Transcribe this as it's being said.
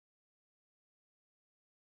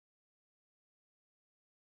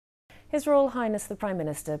His Royal Highness the Prime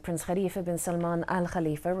Minister, Prince Khalifa bin Salman Al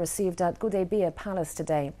Khalifa, received at Gudaibiya Palace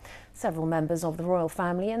today several members of the royal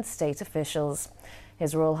family and state officials.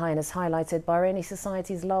 His Royal Highness highlighted Bahraini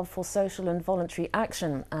society's love for social and voluntary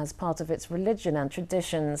action as part of its religion and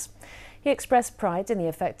traditions. He expressed pride in the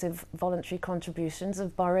effective voluntary contributions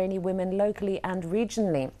of Bahraini women locally and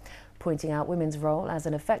regionally, pointing out women's role as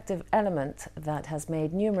an effective element that has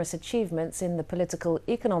made numerous achievements in the political,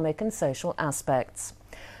 economic and social aspects.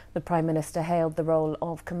 The Prime Minister hailed the role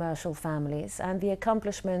of commercial families and the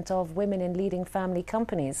accomplishment of women in leading family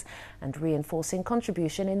companies and reinforcing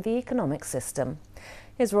contribution in the economic system.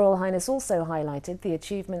 His Royal Highness also highlighted the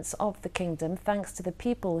achievements of the kingdom thanks to the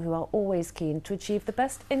people who are always keen to achieve the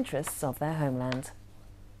best interests of their homeland.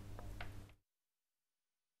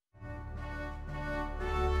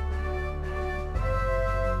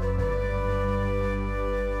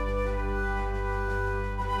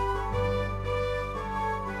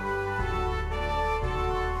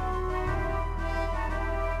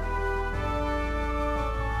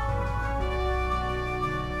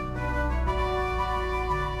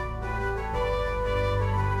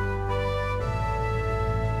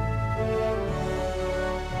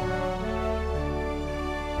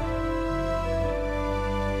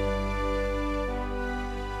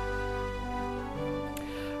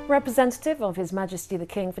 Representative of His Majesty the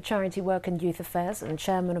King for Charity Work and Youth Affairs and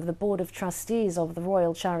Chairman of the Board of Trustees of the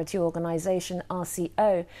Royal Charity Organisation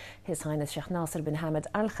RCO, His Highness Sheikh Nasser bin Hamad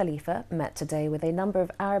Al Khalifa, met today with a number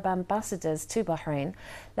of Arab ambassadors to Bahrain,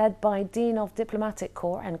 led by Dean of Diplomatic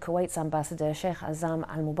Corps and Kuwait's Ambassador Sheikh Azam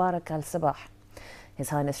Al Mubarak Al Sabah. His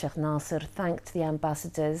Highness Sheikh Nasser thanked the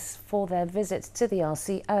ambassadors for their visit to the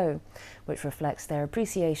RCO, which reflects their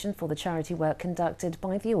appreciation for the charity work conducted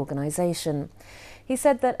by the organisation. He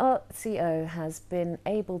said that RCO has been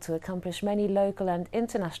able to accomplish many local and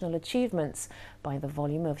international achievements by the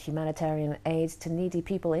volume of humanitarian aid to needy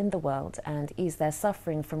people in the world and ease their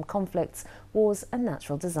suffering from conflicts, wars and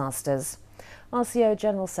natural disasters. RCO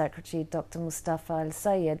General Secretary Dr. Mustafa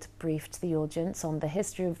Al-Sayed briefed the audience on the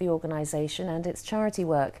history of the organisation and its charity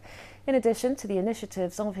work, in addition to the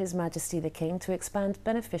initiatives of His Majesty the King to expand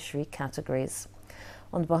beneficiary categories.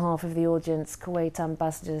 On behalf of the audience, Kuwait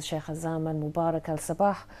Ambassador Sheikh Azam Al Mubarak Al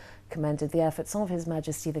Sabah commended the efforts of His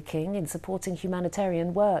Majesty the King in supporting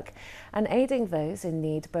humanitarian work and aiding those in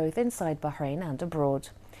need both inside Bahrain and abroad.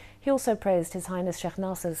 He also praised His Highness Sheikh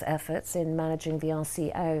Nasser's efforts in managing the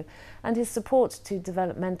RCO and his support to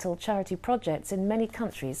developmental charity projects in many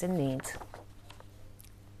countries in need.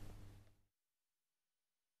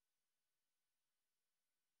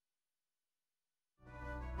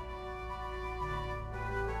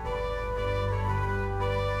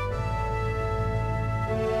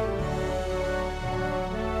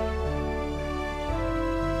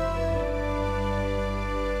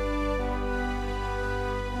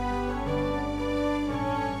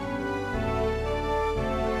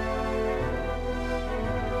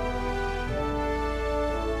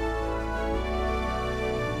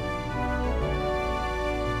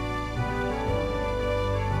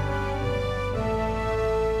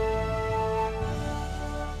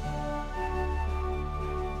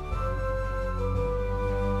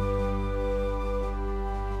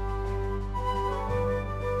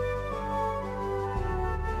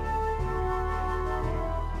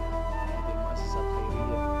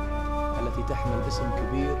 تحمل اسم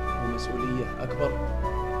كبير ومسؤولية أكبر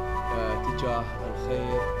تجاه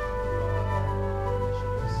الخير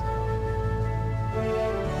ونشر السلام.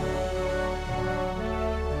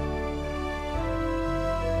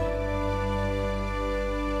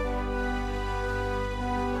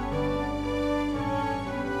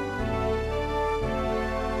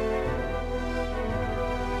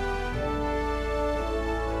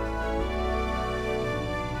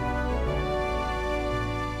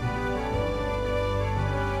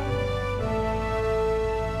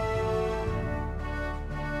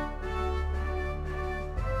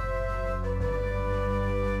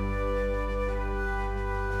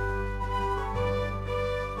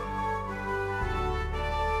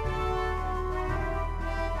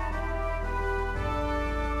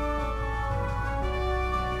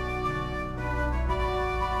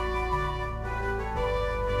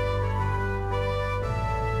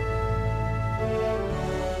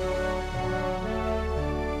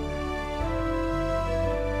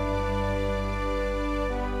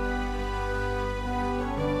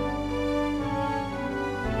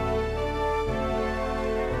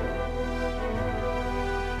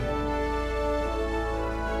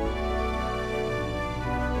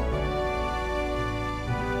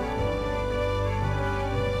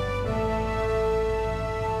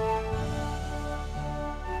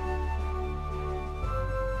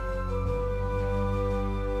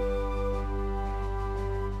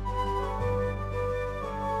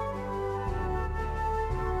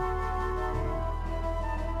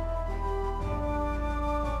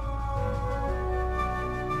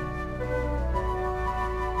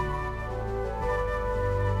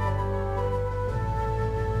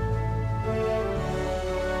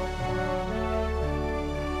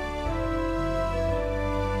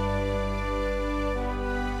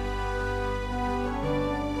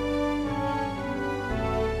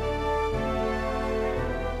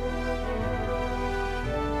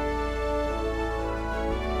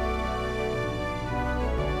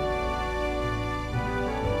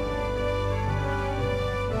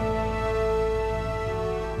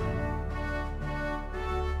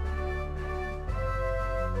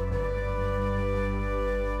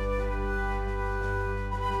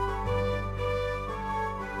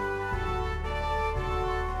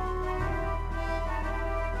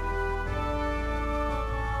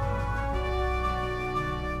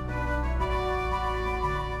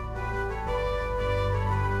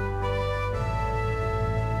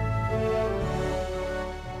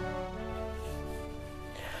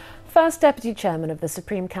 First Deputy Chairman of the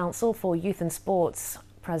Supreme Council for Youth and Sports,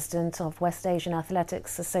 President of West Asian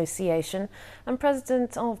Athletics Association and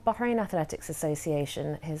President of Bahrain Athletics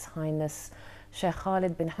Association, His Highness Sheikh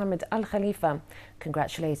Khalid bin Hamad Al Khalifa,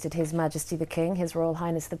 congratulated His Majesty the King, His Royal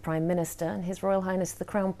Highness the Prime Minister and His Royal Highness the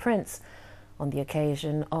Crown Prince on the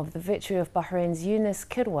occasion of the victory of Bahrain's Yunus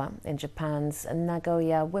Kirwa in Japan's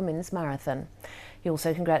Nagoya Women's Marathon. He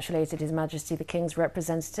also congratulated His Majesty the King's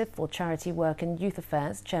representative for Charity Work and Youth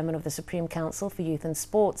Affairs, Chairman of the Supreme Council for Youth and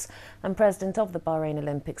Sports and President of the Bahrain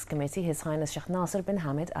Olympics Committee, His Highness Sheikh Nasser bin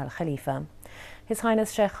Hamad Al Khalifa. His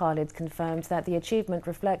Highness Sheikh Khalid confirmed that the achievement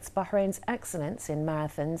reflects Bahrain's excellence in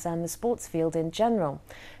marathons and the sports field in general,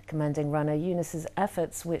 commending runner Yunus's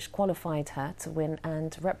efforts which qualified her to win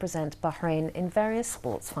and represent Bahrain in various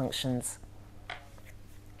sports functions.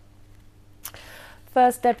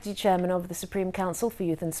 First Deputy Chairman of the Supreme Council for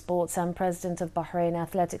Youth and Sports and President of Bahrain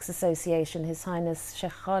Athletics Association, His Highness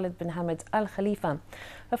Sheikh Khalid bin Hamad Al Khalifa,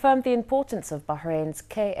 affirmed the importance of Bahrain's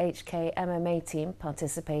KHK MMA team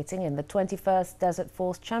participating in the 21st Desert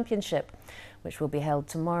Force Championship, which will be held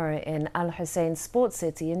tomorrow in Al Hussein Sports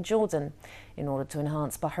City in Jordan, in order to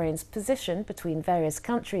enhance Bahrain's position between various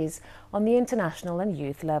countries on the international and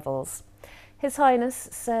youth levels. His Highness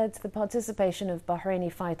said the participation of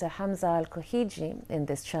Bahraini fighter Hamza Al-Kohiji in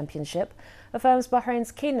this championship affirms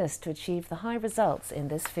Bahrain's keenness to achieve the high results in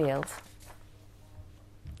this field.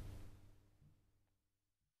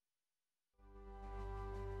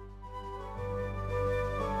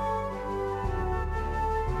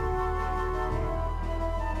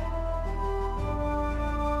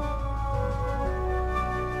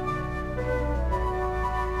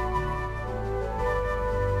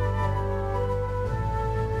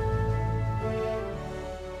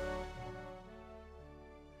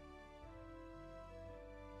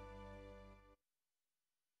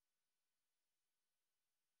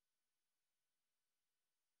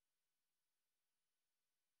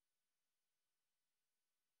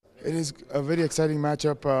 It is a very exciting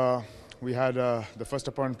matchup. We had the first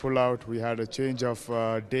opponent pull out, we had a change of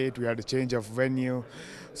date, we had a change of venue.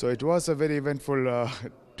 So it was a very eventful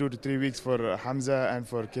 2 to 3 weeks for Hamza and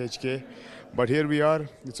for KHK. But here we are,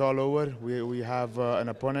 it's all over. We have an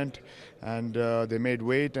opponent and they made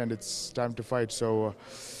weight and it's time to fight. So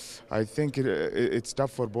I think it's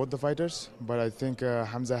tough for both the fighters, but I think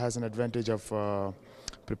Hamza has an advantage of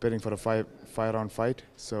preparing for a five-round fight.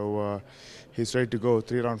 So he's ready to go.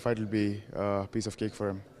 3-round fight will be a piece of cake for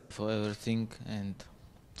him. For everything, and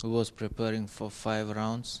we was preparing for 5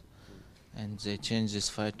 rounds and they changed this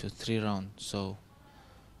fight to 3 rounds. So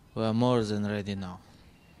we are more than ready now.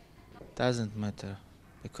 Doesn't matter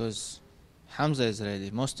because Hamza is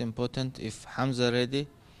ready. Most important, if Hamza ready,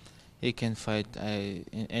 he can fight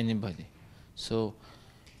anybody. So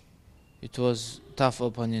it was tough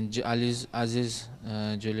opponent, Aziz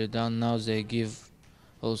Julidan. Now they give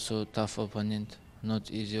also tough opponent,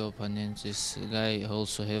 not easy opponent. This guy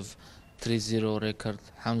also have 3-0 record.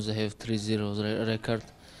 Hamza have 3-0 record,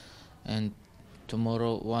 and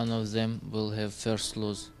tomorrow one of them will have first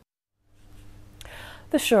lose.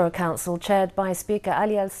 The Shura Council, chaired by Speaker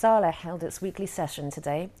Ali Al-Saleh, held its weekly session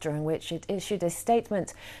today, during which it issued a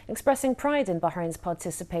statement expressing pride in Bahrain's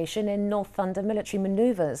participation in North Thunder military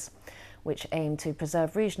manoeuvres, which aim to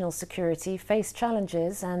preserve regional security, face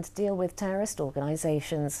challenges and deal with terrorist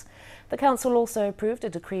organisations. The Council also approved a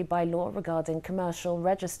decree by law regarding commercial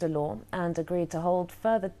register law and agreed to hold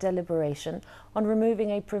further deliberation on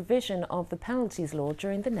removing a provision of the penalties law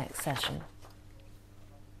during the next session.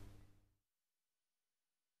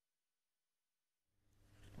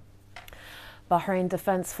 Bahrain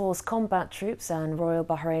Defence Force combat troops and Royal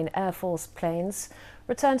Bahrain Air Force planes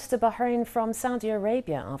returned to Bahrain from Saudi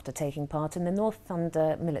Arabia after taking part in the North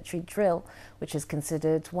Thunder military drill, which is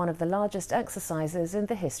considered one of the largest exercises in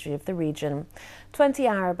the history of the region. 20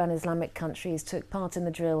 Arab and Islamic countries took part in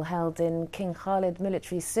the drill held in King Khalid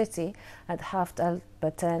military city at Haft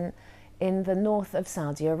al-Baten in the north of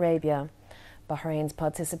Saudi Arabia. Bahrain's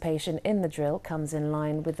participation in the drill comes in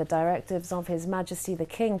line with the directives of His Majesty the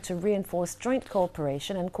King to reinforce joint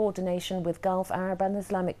cooperation and coordination with Gulf Arab and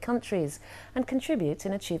Islamic countries and contribute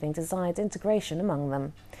in achieving desired integration among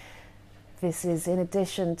them. This is in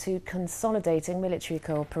addition to consolidating military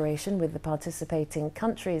cooperation with the participating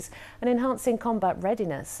countries and enhancing combat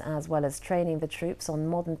readiness, as well as training the troops on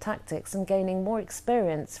modern tactics and gaining more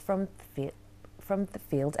experience from the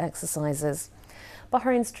field exercises.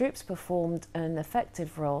 Bahrain's troops performed an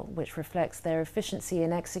effective role, which reflects their efficiency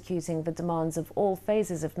in executing the demands of all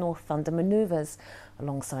phases of North Thunder manoeuvres,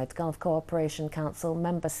 alongside Gulf Cooperation Council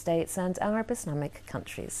member states and Arab Islamic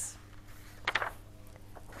countries.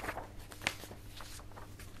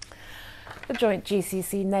 The joint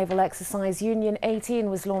GCC Naval Exercise Union 18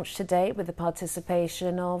 was launched today with the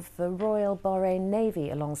participation of the Royal Bahrain Navy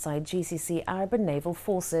alongside GCC Arab and Naval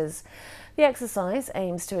forces. The exercise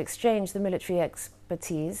aims to exchange the military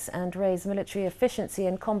expertise and raise military efficiency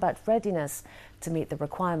and combat readiness to meet the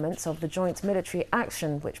requirements of the joint military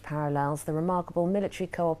action, which parallels the remarkable military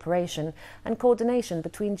cooperation and coordination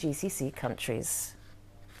between GCC countries.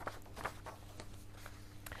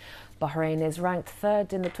 Bahrain is ranked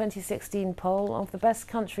third in the 2016 poll of the best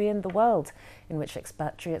country in the world in which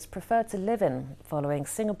expatriates prefer to live in, following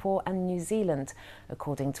Singapore and New Zealand,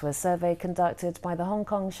 according to a survey conducted by the Hong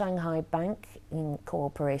Kong Shanghai Bank in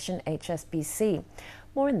Cooperation HSBC.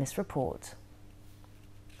 More in this report.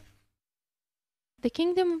 The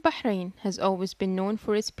Kingdom of Bahrain has always been known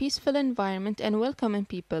for its peaceful environment and welcoming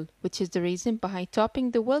people, which is the reason behind topping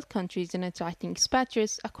the world countries in attracting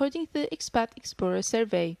expatriates, according to the Expat Explorer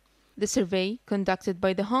survey. The survey, conducted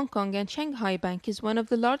by the Hong Kong and Shanghai Bank, is one of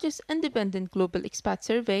the largest independent global expat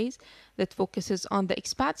surveys that focuses on the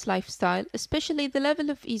expat's lifestyle, especially the level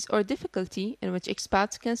of ease or difficulty in which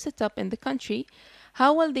expats can set up in the country,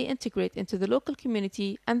 how well they integrate into the local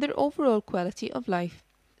community, and their overall quality of life.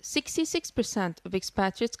 66% of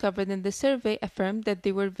expatriates covered in the survey affirmed that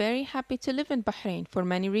they were very happy to live in Bahrain for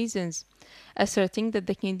many reasons, asserting that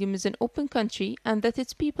the kingdom is an open country and that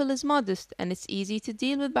its people is modest and it's easy to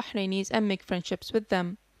deal with Bahrainis and make friendships with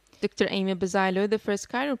them. Dr. Amy Bazilo, the first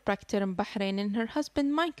chiropractor in Bahrain, and her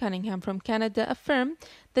husband Mike Cunningham from Canada affirmed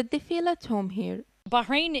that they feel at home here.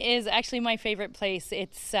 Bahrain is actually my favorite place.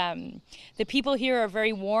 It's the people here are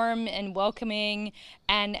very warm and welcoming,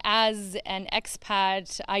 and as an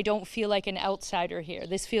expat, I don't feel like an outsider here.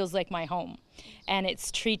 This feels like my home, and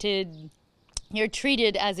you're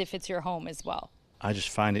treated as if it's your home as well. I just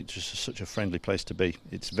find it just such a friendly place to be.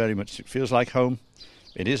 It feels like home.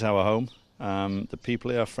 It is our home. The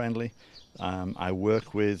people here are friendly. I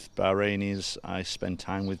work with Bahrainis, I spend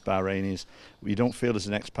time with Bahrainis. You don't feel as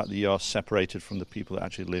an expat that you're separated from the people that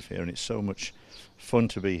actually live here, and it's so much fun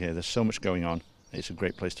to be here. There's so much going on. It's a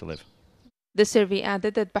great place to live. The survey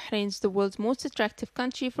added that Bahrain is the world's most attractive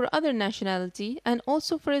country for other nationality and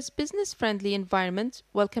also for its business-friendly environment,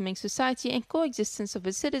 welcoming society and coexistence of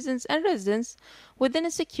its citizens and residents within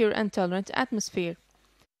a secure and tolerant atmosphere.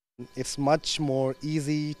 It's much more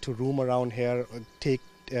easy to roam around here, take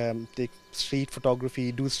street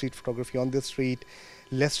photography, do street photography on the street,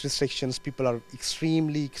 less restrictions. People are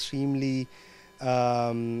extremely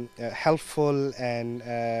helpful and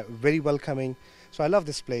very welcoming. So I love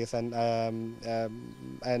this place, and I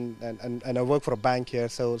work for a bank here.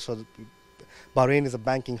 So Bahrain is a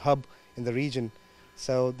banking hub in the region.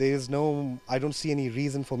 So I don't see any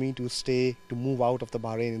reason for me to move out of the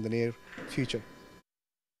Bahrain in the near future.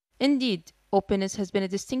 Indeed, openness has been a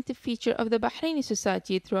distinctive feature of the Bahraini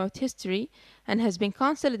society throughout history and has been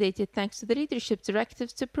consolidated thanks to the leadership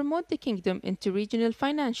directives to promote the kingdom into regional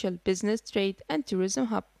financial, business, trade, and tourism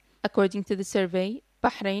hub. According to the survey,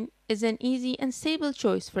 Bahrain is an easy and stable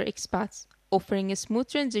choice for expats, offering a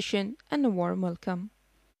smooth transition and a warm welcome.